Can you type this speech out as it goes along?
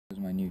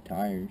new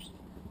tires.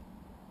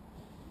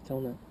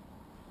 Tell them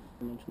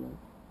how much love.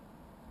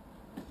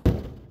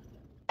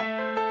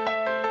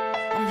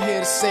 I'm here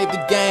to save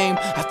the game.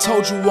 I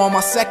told you on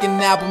my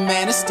second album,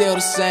 man, it's still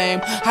the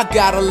same. I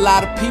got a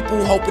lot of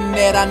people hoping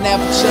that I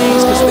never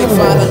change, cause they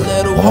find a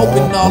little hope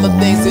in all the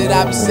things that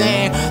I be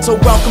saying. So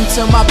welcome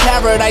to my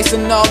paradise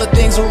and all the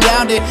things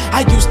around it.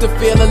 I used to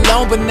feel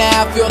alone, but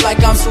now I feel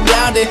like I'm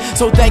surrounded.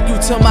 So thank you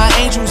to my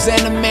angels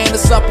and the man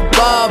that's up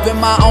above. And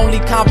my only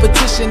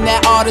competition,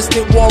 that artist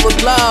that wore a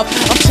glove.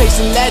 I'm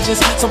chasing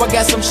legends, so I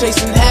guess I'm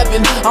chasing heaven.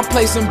 I'm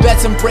placing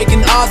bets and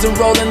breaking odds and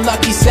rolling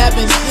lucky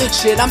sevens.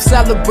 Shit, I'm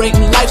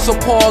celebrating life, so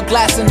pour a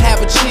glass and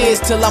have a cheers.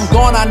 Till I'm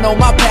gone, I know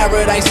my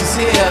paradise is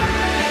here.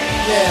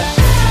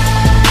 Yeah.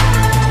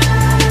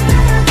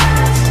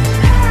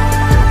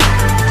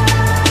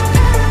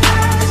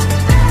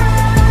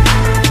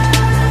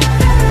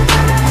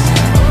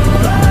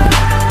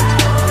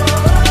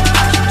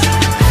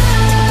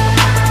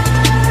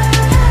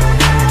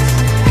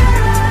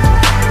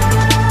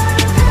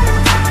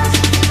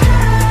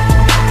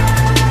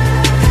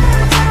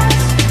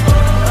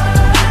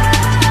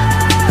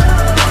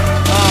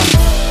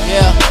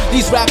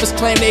 These rappers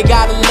claim they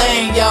got a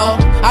lane, yo.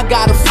 I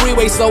got a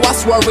freeway, so I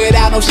swerve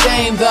without no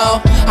shame,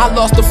 though. I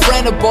lost a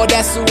friend aboard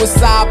that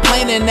suicide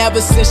plane, and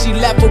ever since she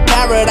left for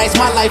paradise,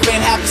 my life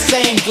ain't have the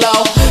same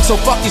glow. So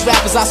fuck these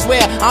rappers, I swear,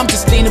 I'm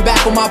just leaning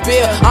back on my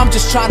beer. I'm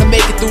just trying to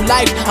make it through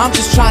life, I'm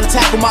just trying to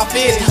tackle my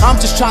fears.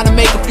 I'm just trying to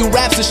make a few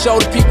raps to show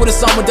the people that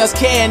someone does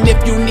care. And if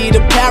you need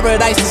a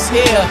paradise, it's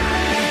here,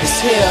 it's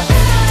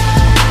here.